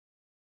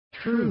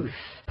Truth,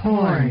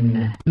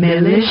 porn,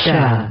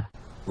 militia.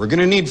 We're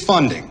gonna need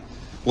funding.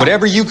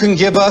 Whatever you can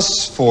give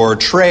us for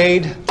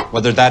trade,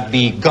 whether that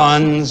be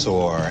guns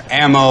or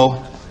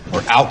ammo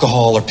or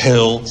alcohol or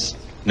pills.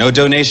 No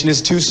donation is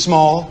too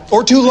small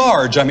or too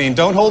large. I mean,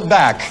 don't hold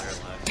back.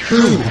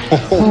 Truth,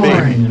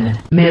 porn,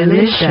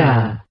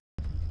 militia.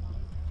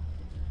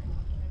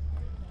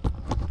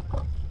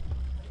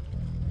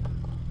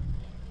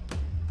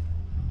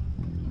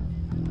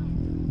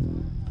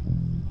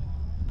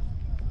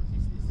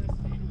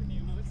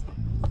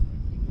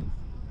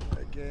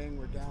 Gang,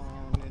 we're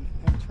down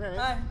in Hamtramck.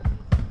 Hi.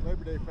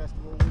 Labor Day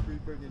Festival. We'll be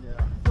bringing you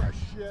fresh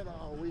shit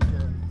all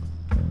weekend.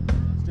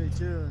 Stay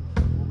tuned.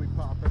 We'll be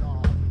popping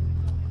off.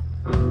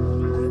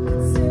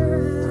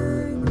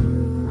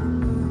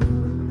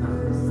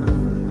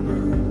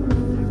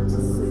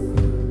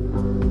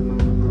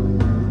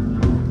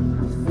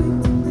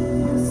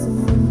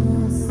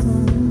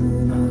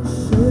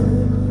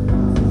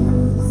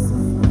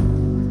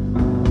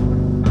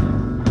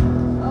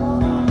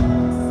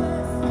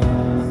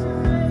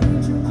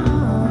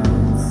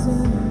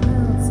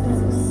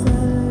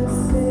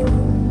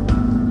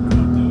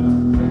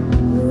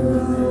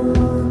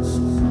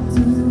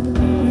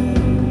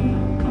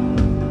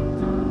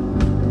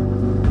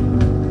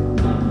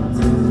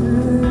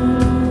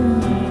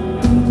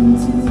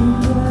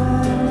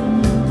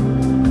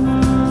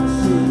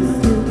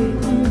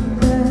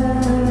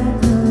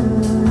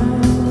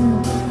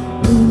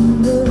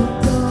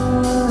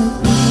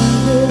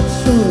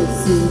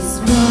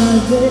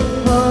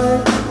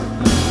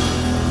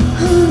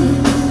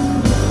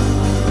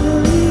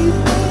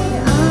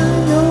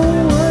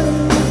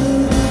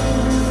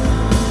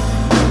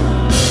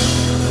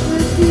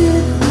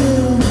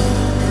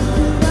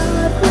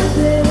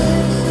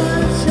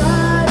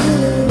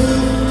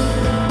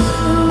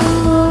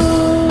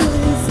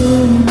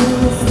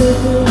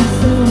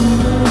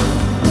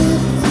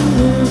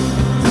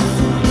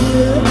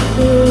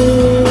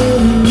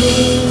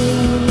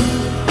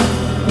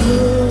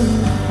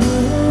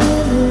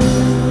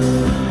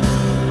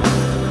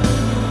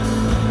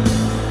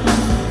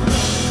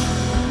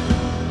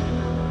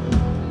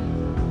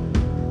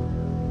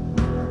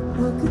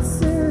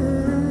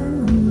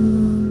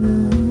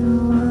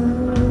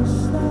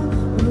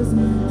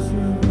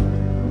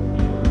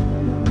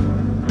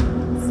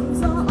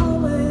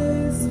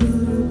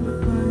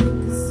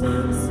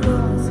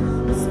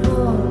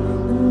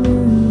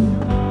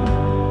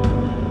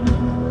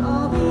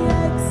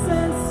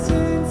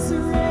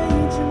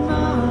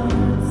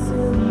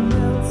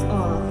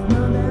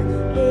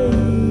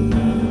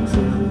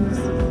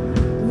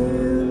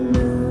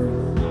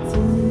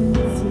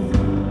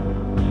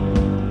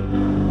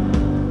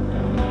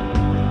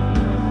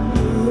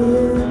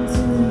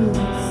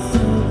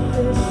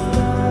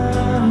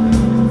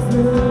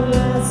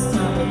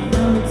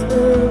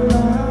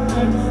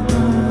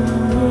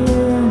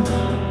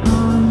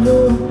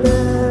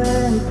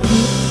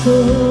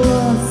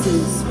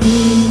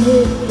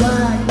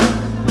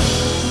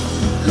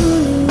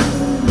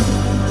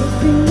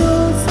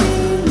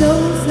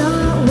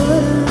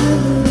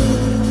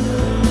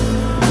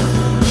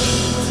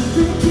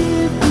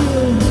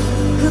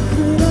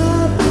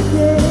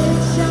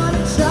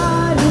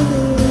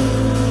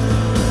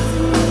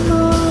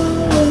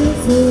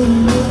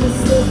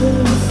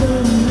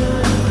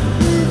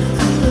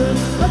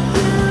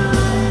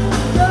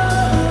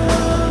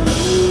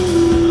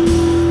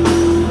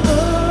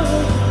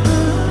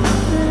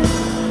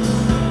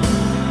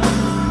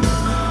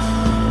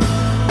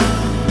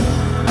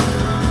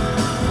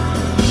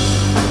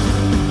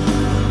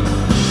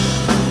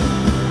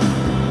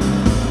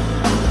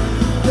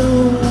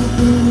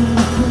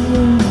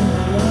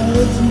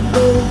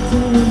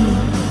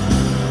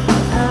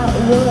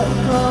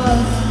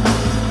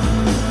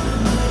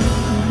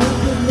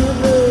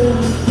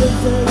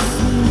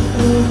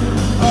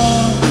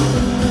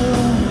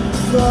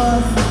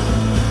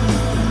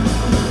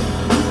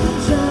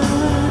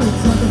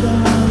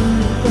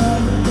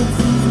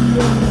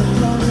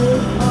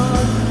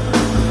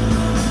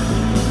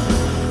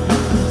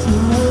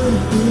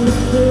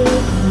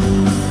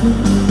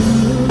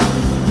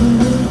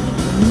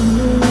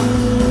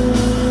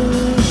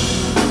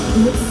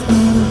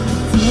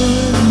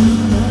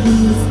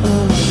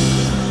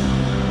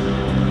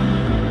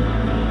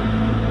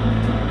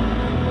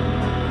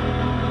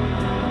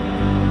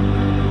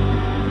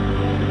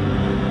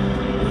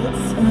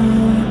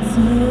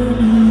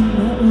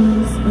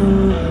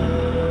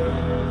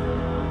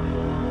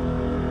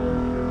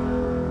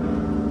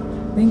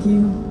 Thank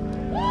you.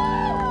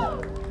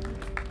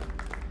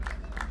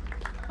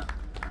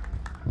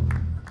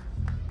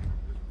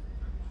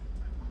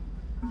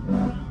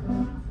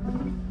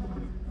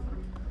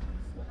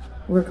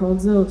 We're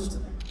called Zilched.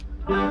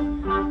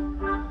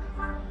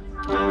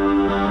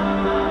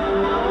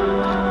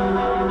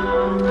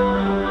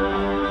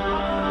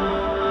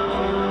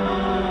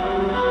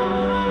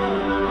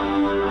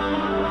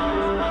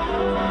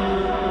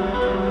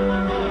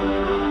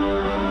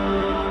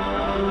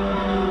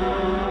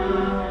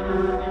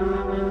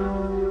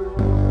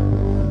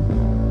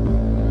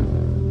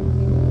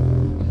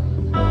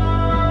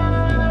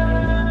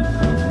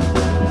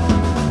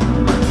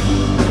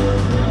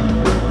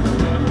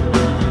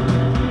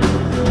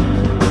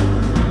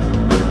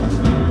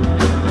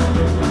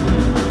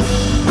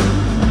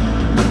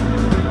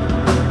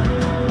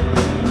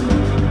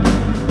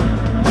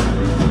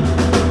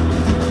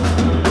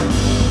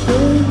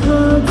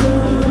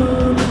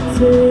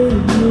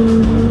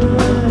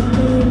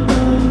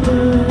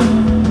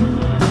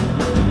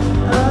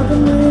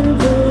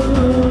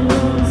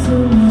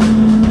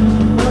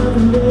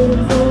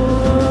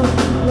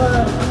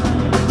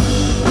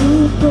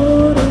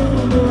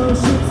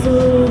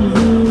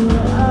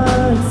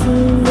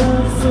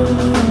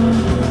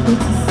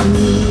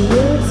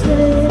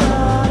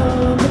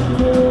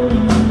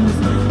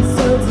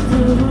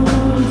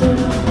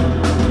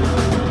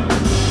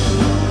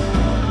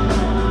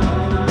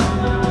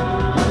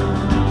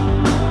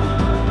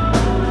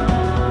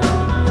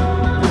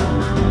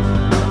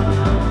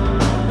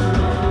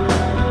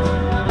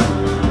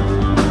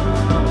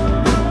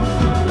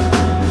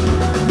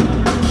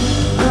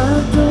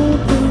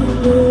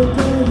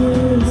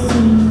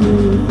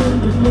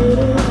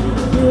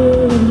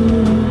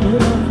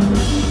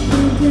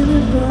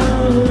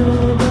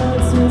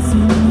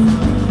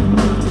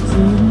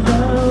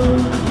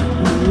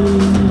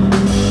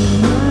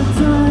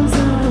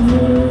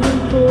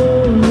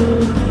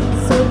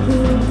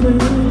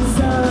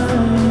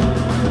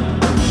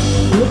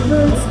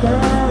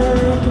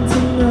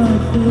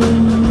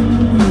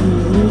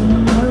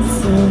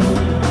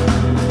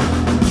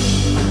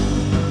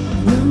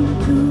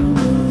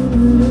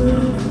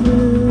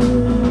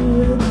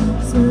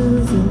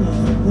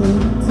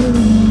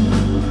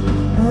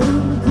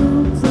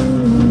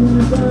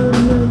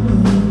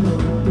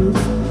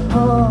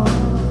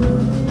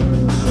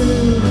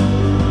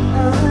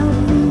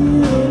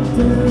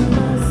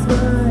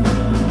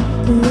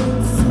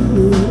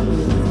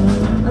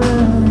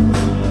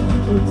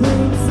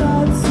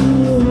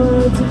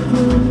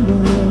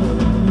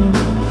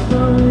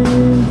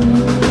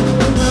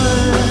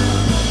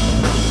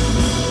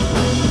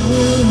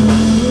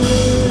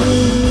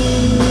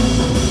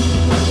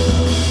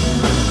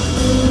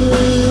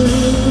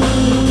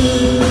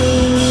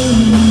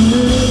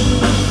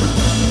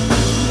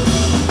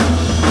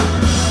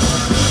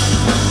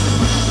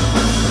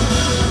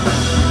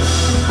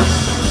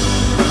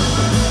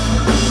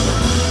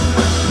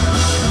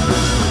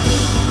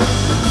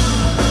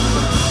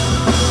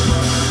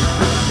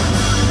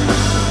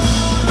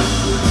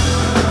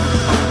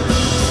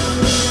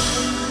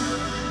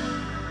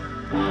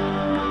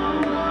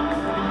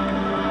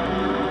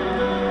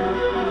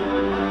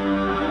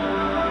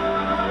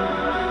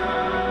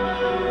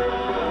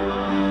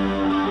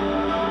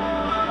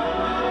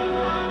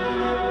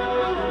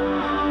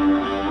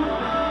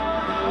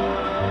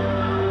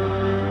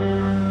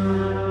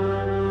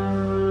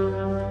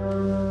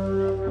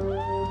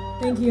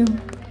 you.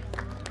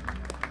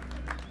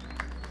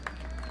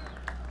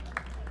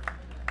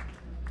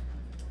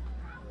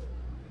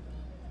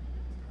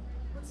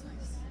 What's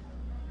nice?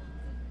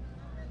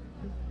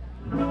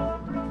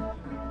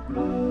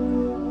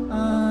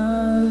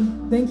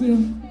 Thank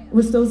you.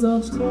 We're still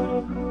zilched.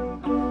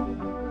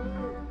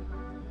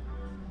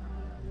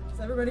 Is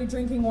everybody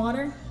drinking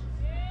water?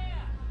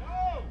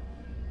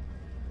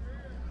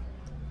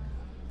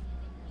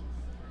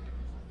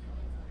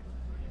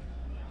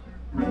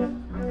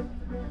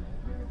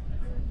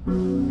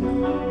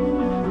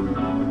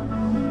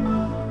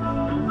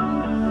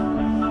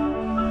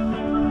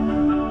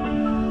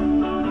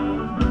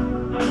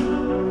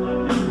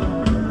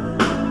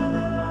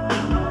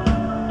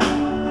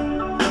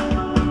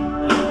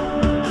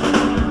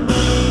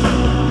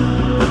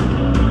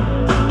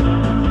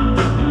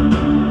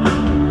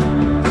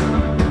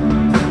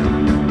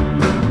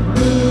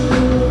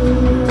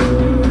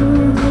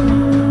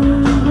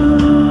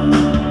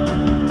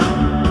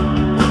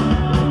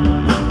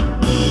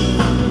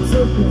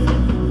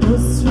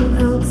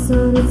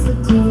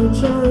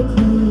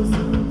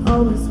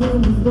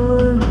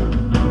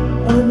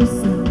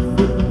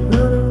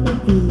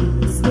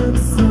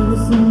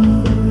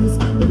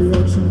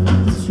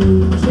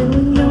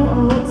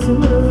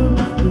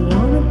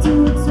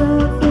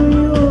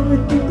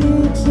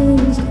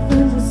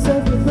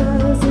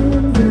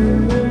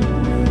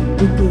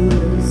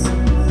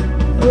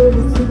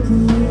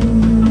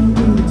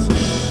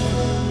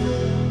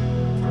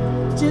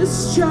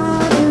 Just try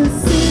to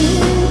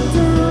sit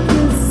down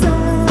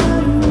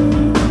beside me.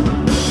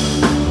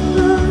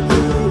 Look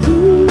at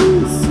you,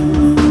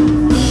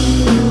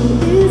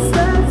 is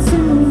that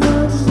too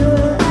much to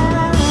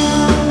ask?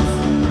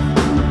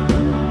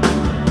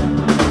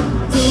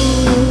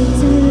 Don't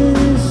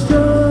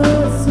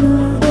distrust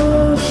my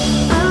love.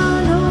 I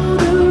know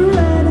the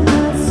red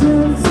has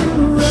turned to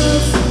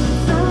rust.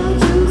 I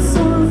just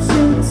want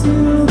you to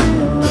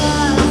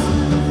realize.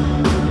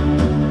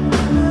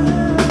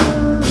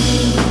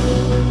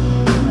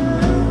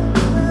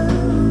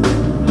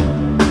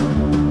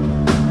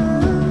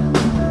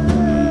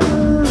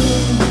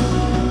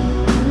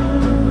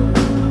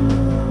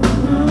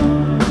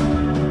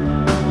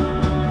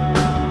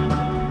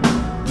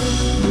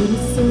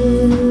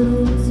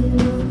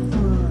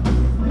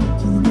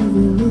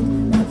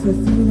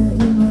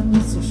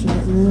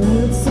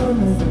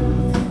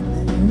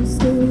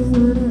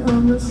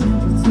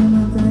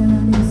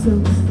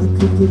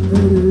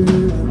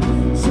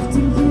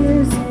 Shifting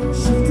gears,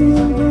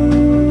 shifting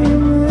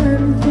game,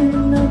 everything,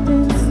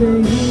 nothing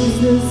stays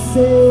the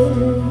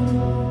same.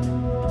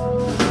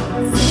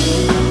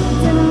 Sit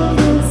down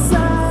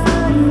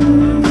beside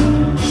me,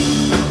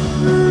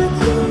 look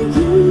at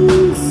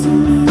you,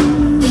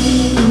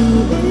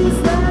 is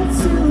that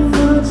too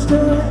much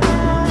to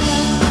ask?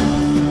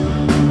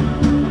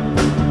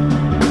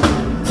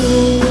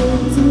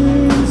 Don't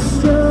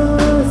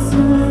distrust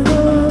my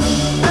love.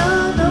 I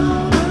know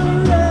the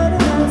red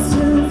has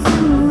turned to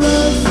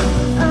rust.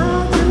 I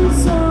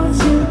just want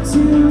you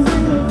to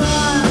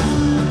realize.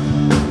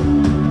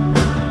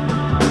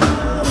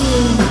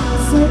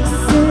 Sex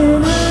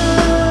and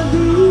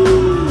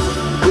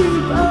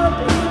creep up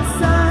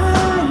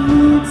inside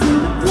me to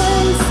the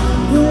place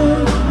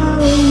where I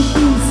leave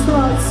these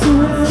thoughts to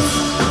rest.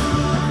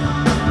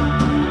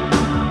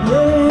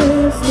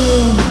 There's no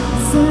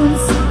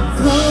sense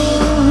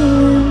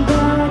calling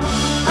back.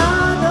 I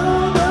know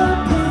the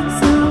pink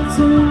sound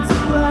turns to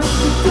black.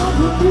 But don't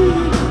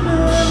believe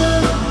never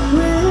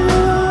will.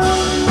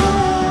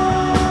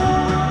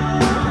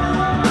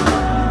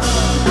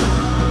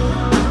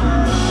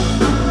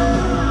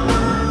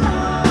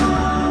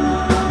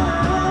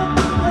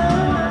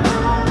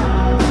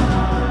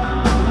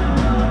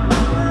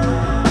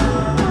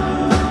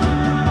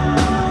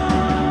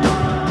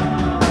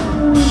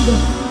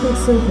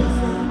 Looks open,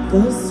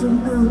 dust from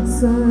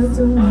outside.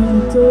 Don't have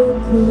a door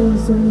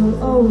closed, so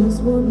you'll always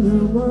wonder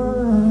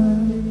why.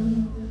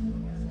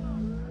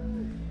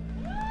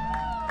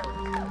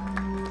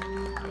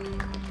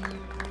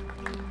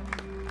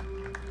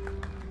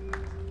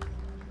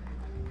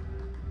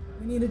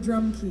 We need a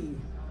drum key.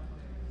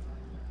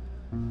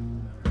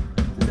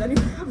 Does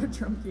anyone have a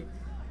drum key?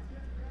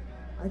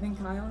 I think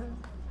Kyle is.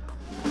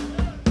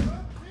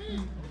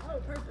 Oh,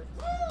 perfect.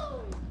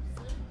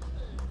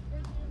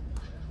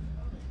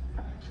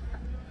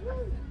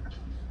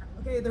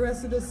 Okay, the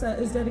rest of this set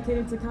is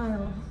dedicated to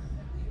Kyle.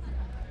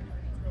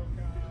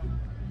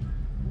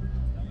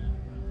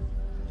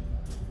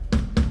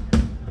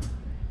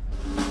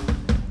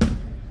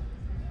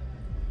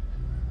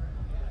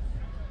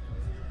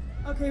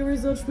 Okay, we're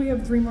zilched. We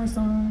have 3 more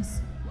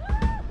songs.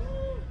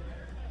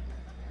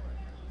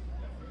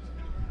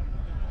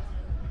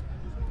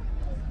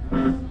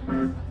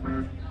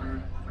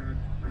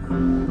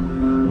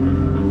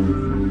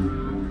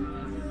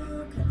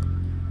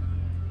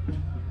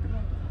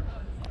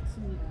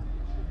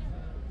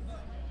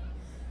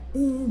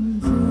 In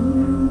dreams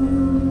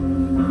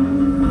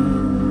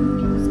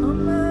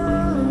on my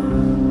own,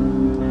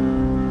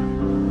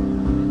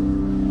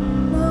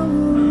 no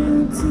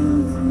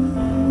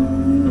routine.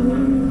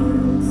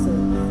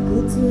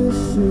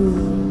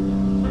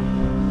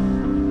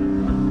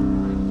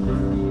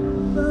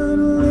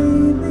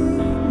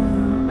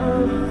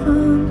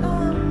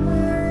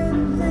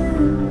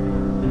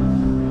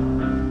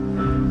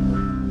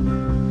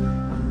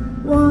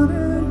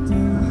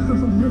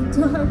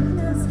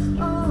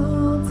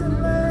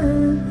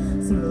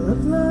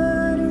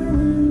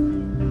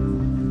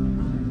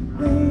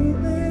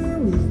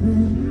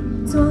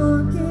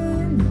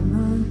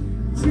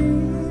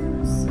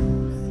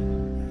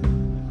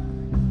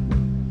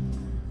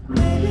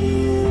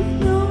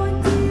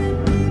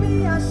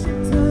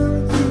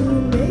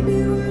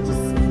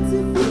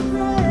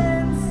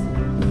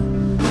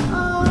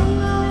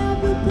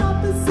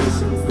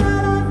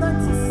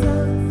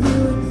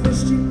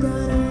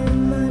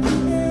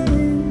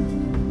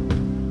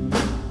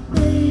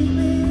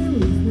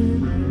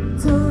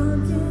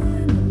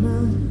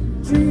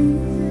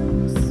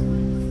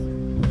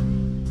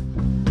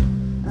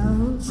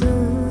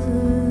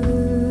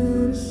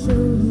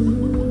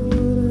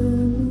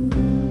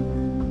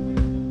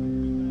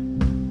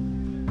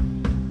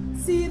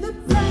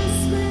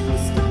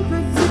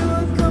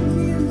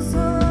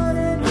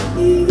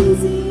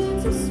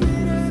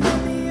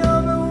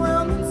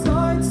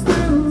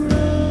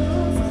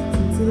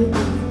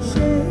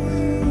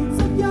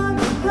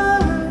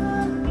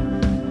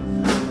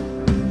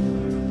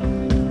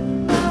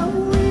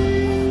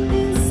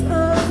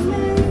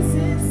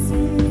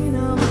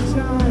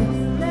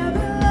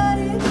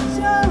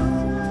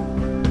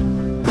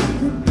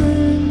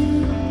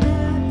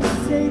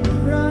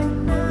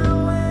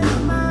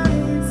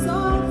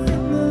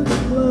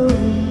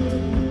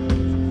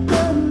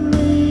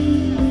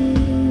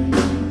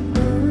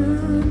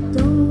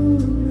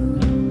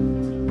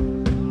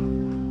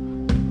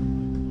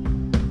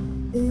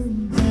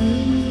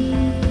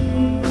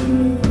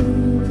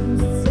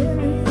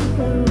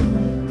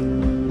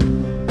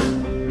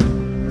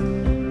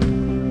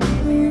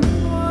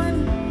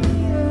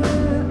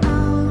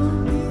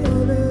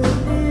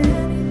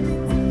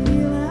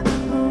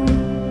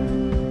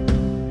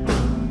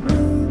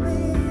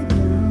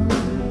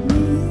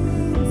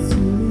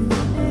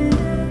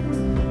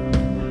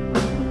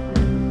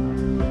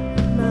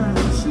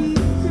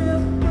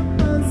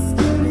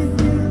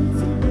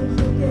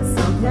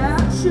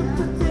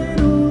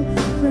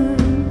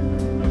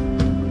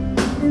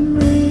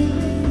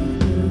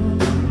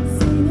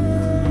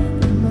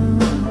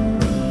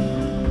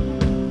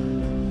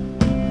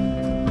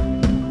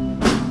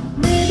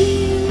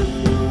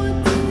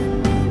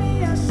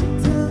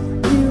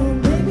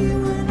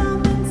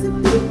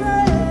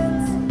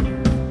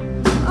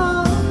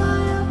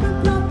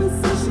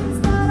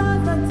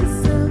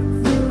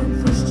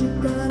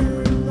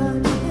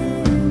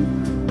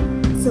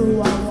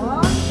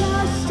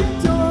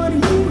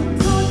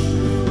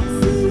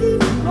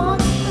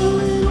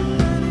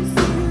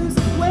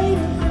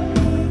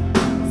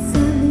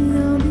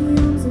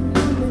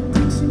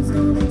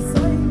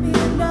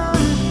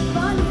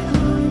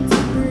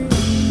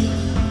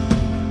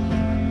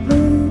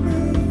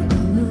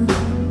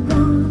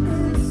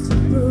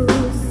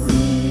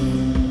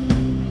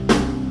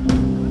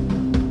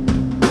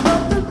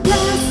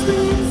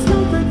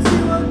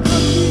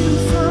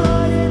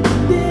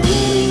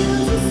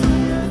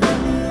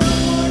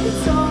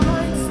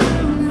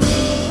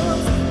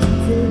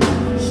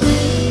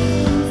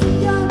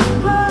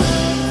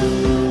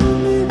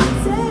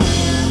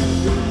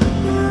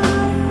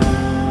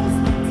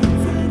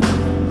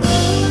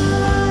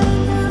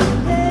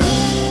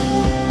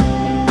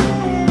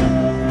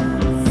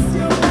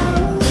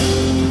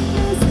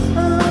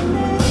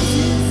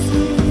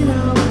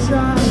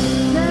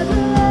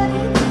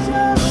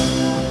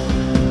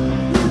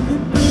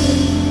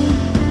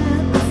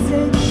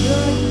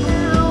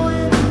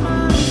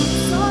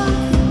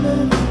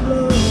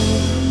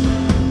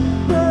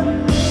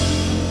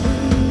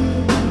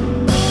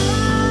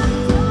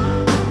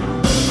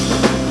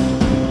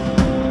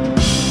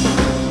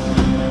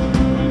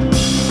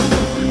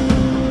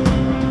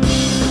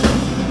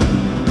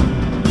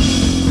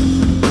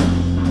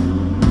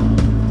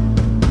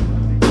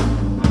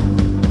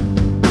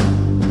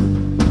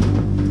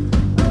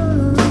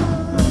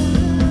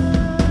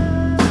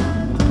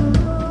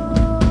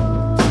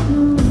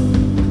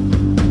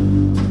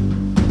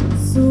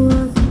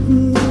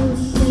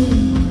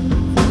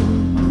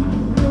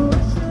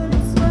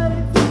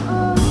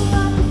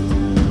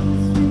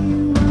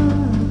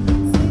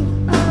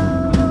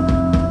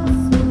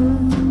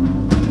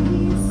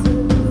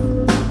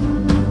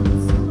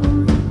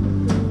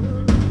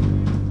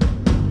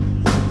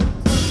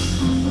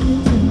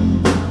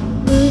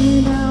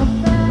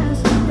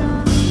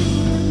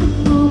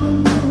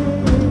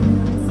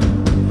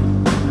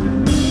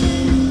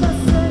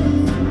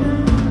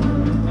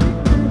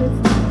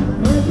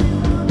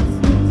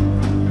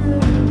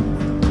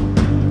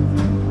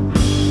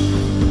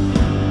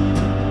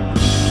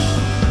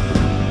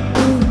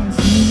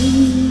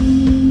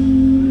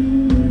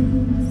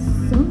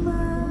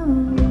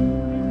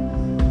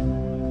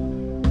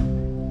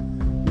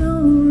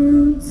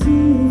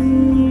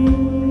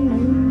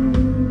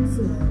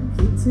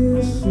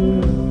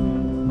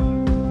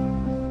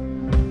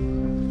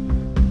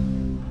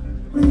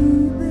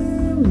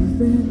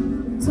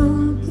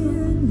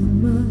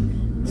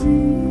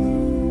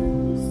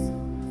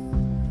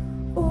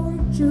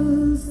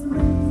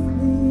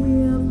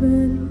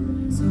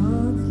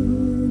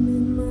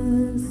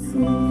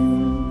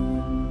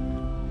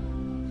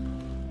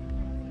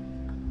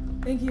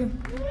 Thank you.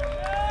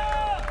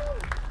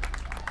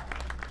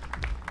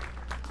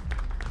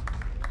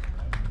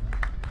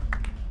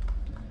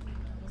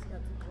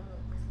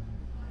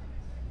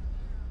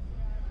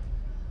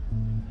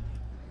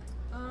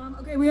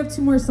 Okay, we have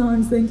 2 more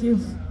songs. Thank you.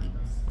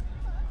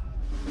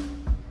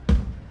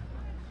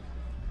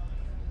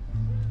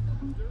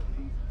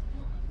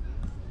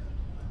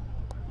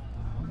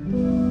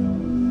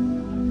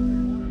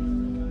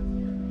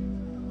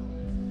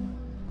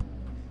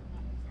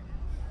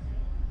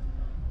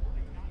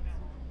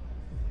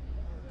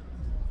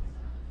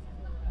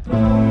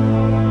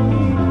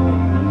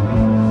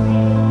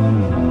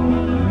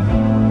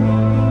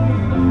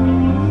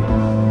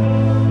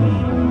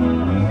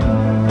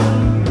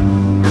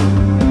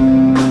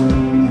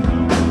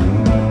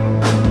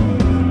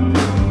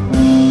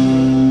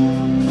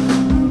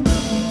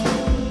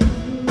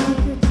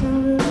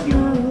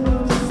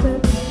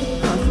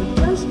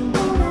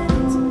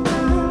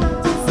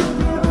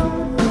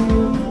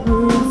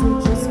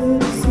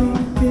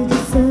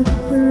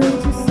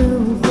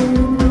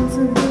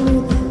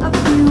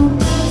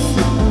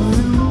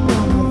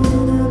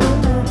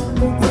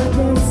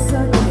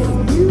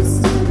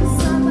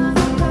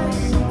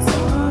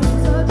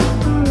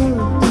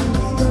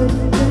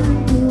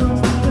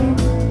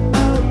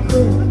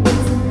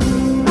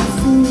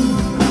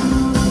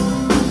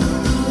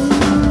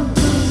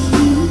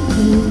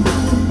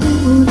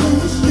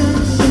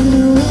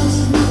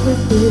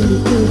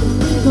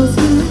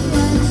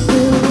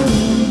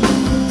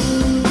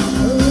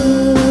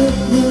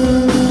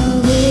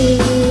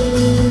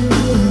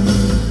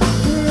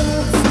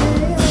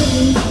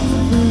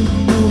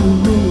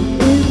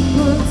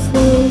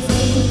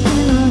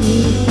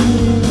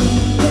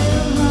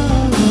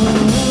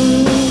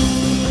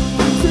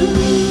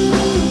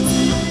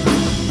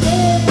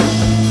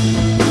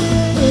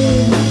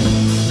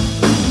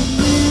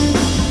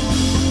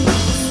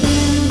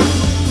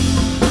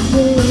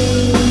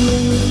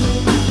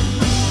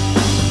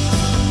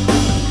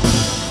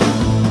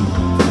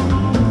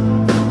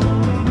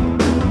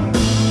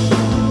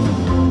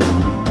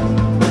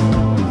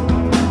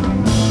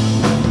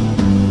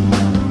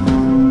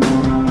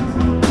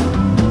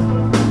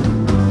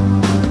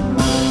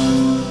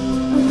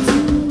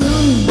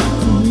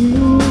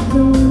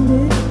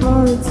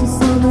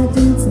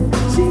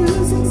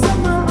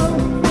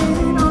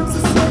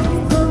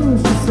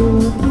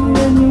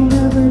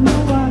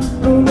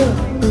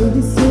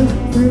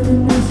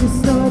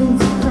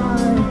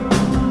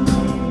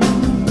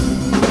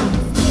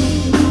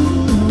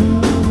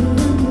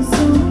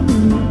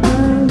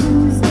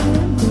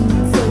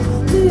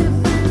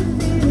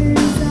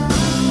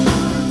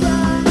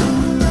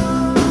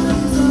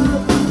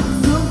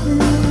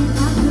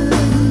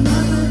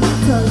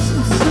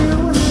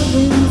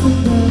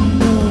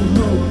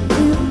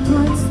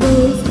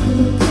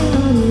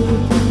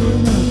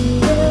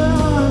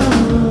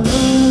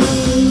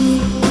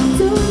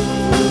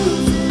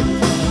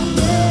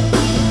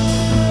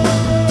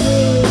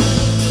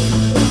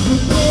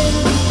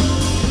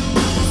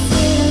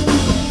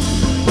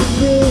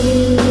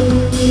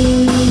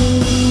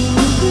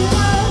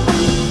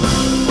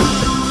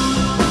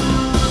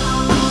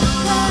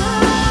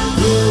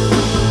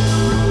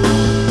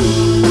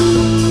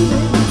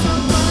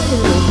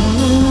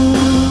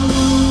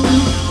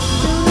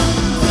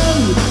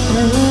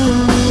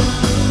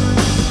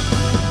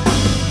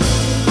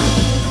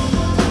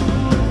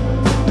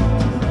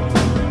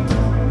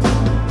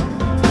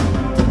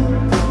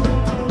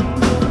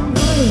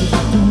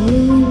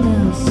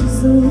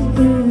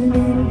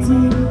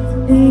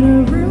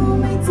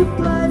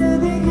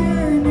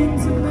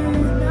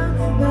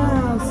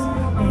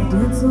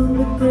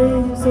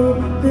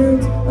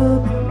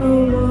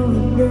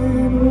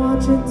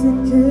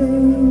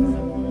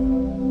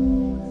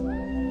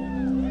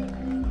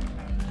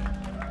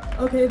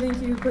 Okay,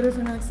 thank you. Put it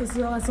for next. This is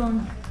the last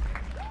song.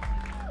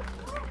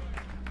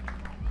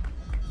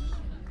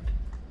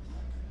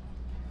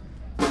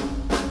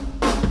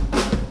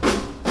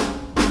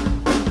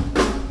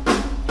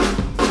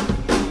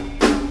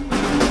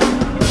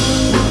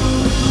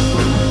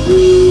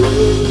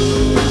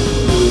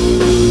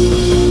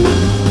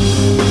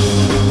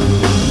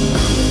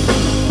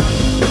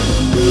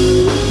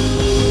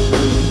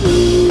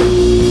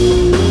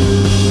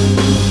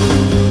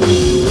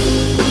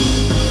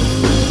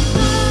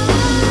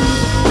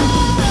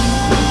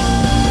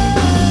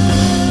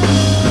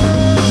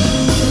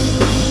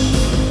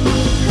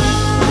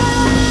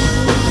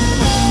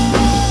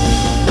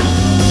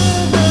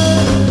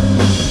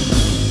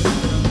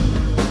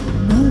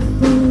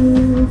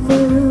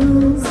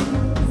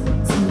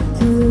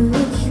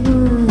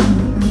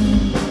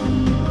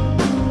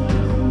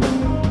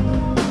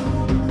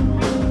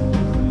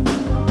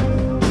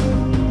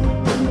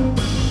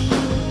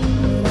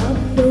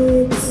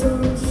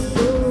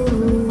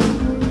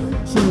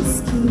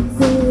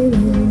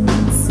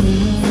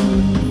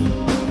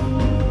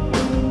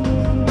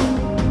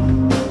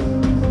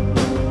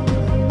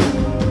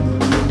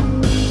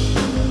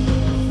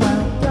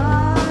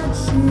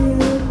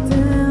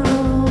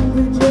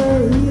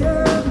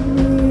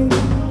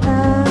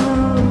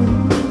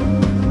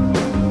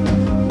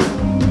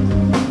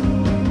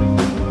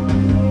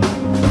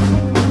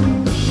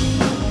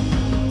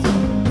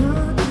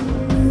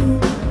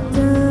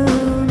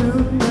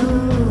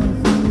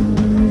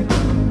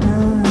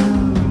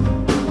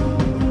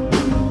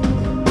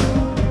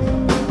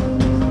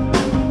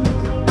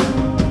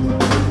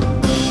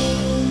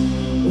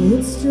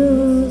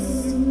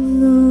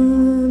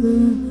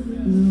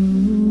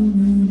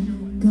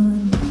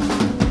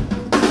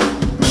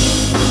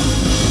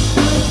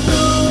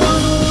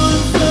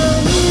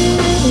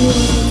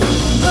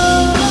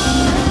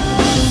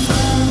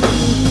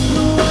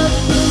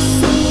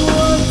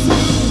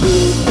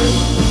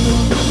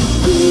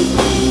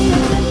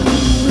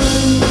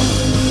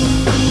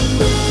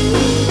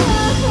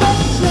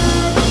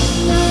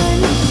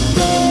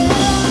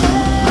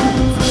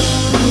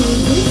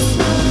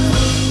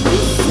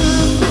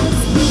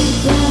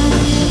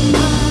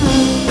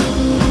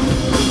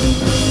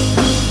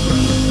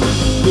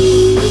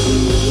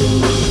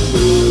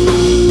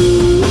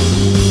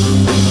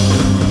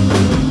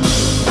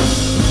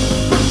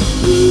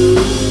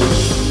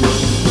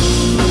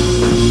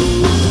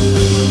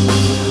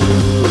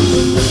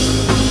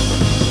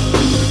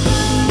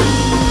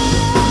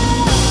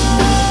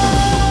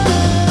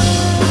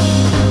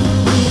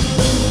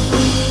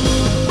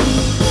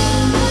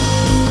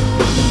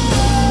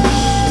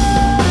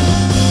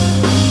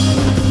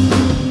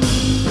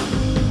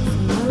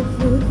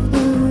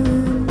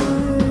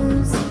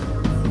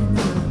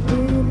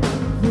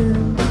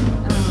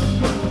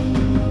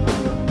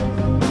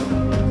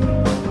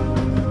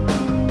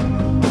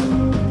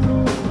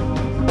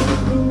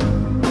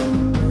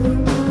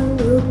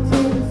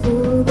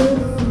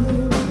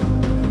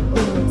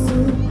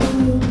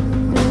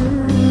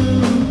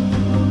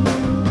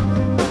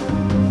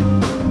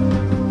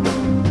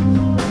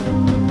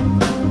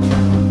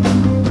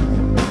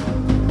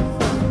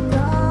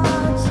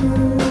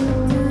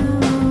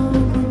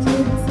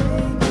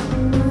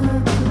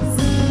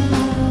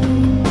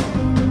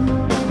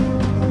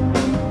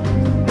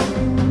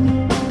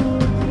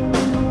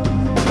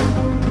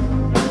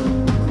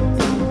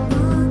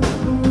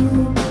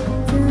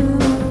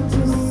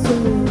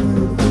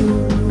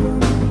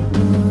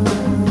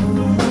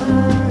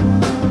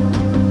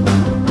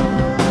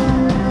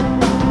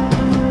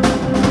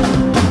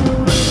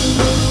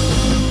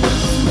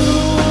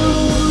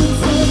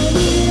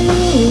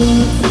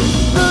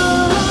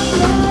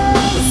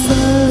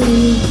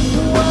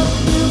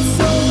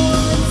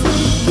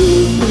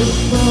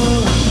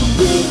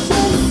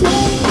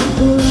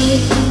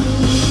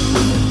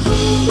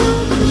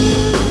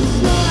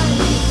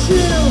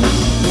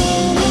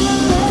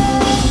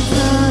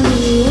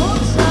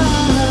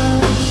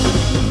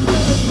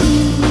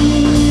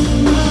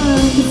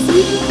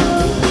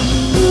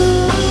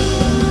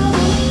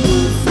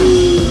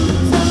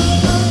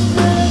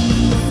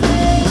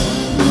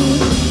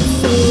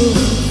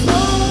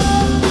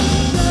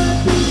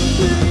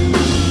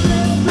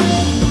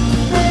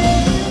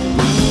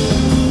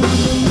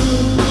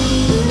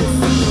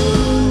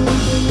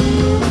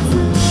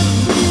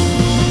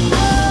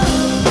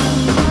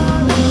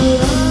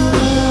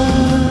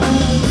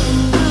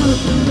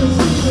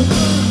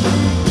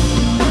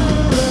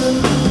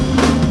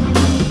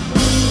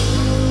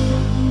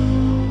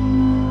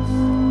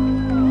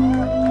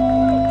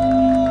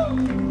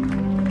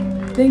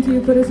 Thank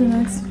you. Put us in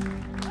next.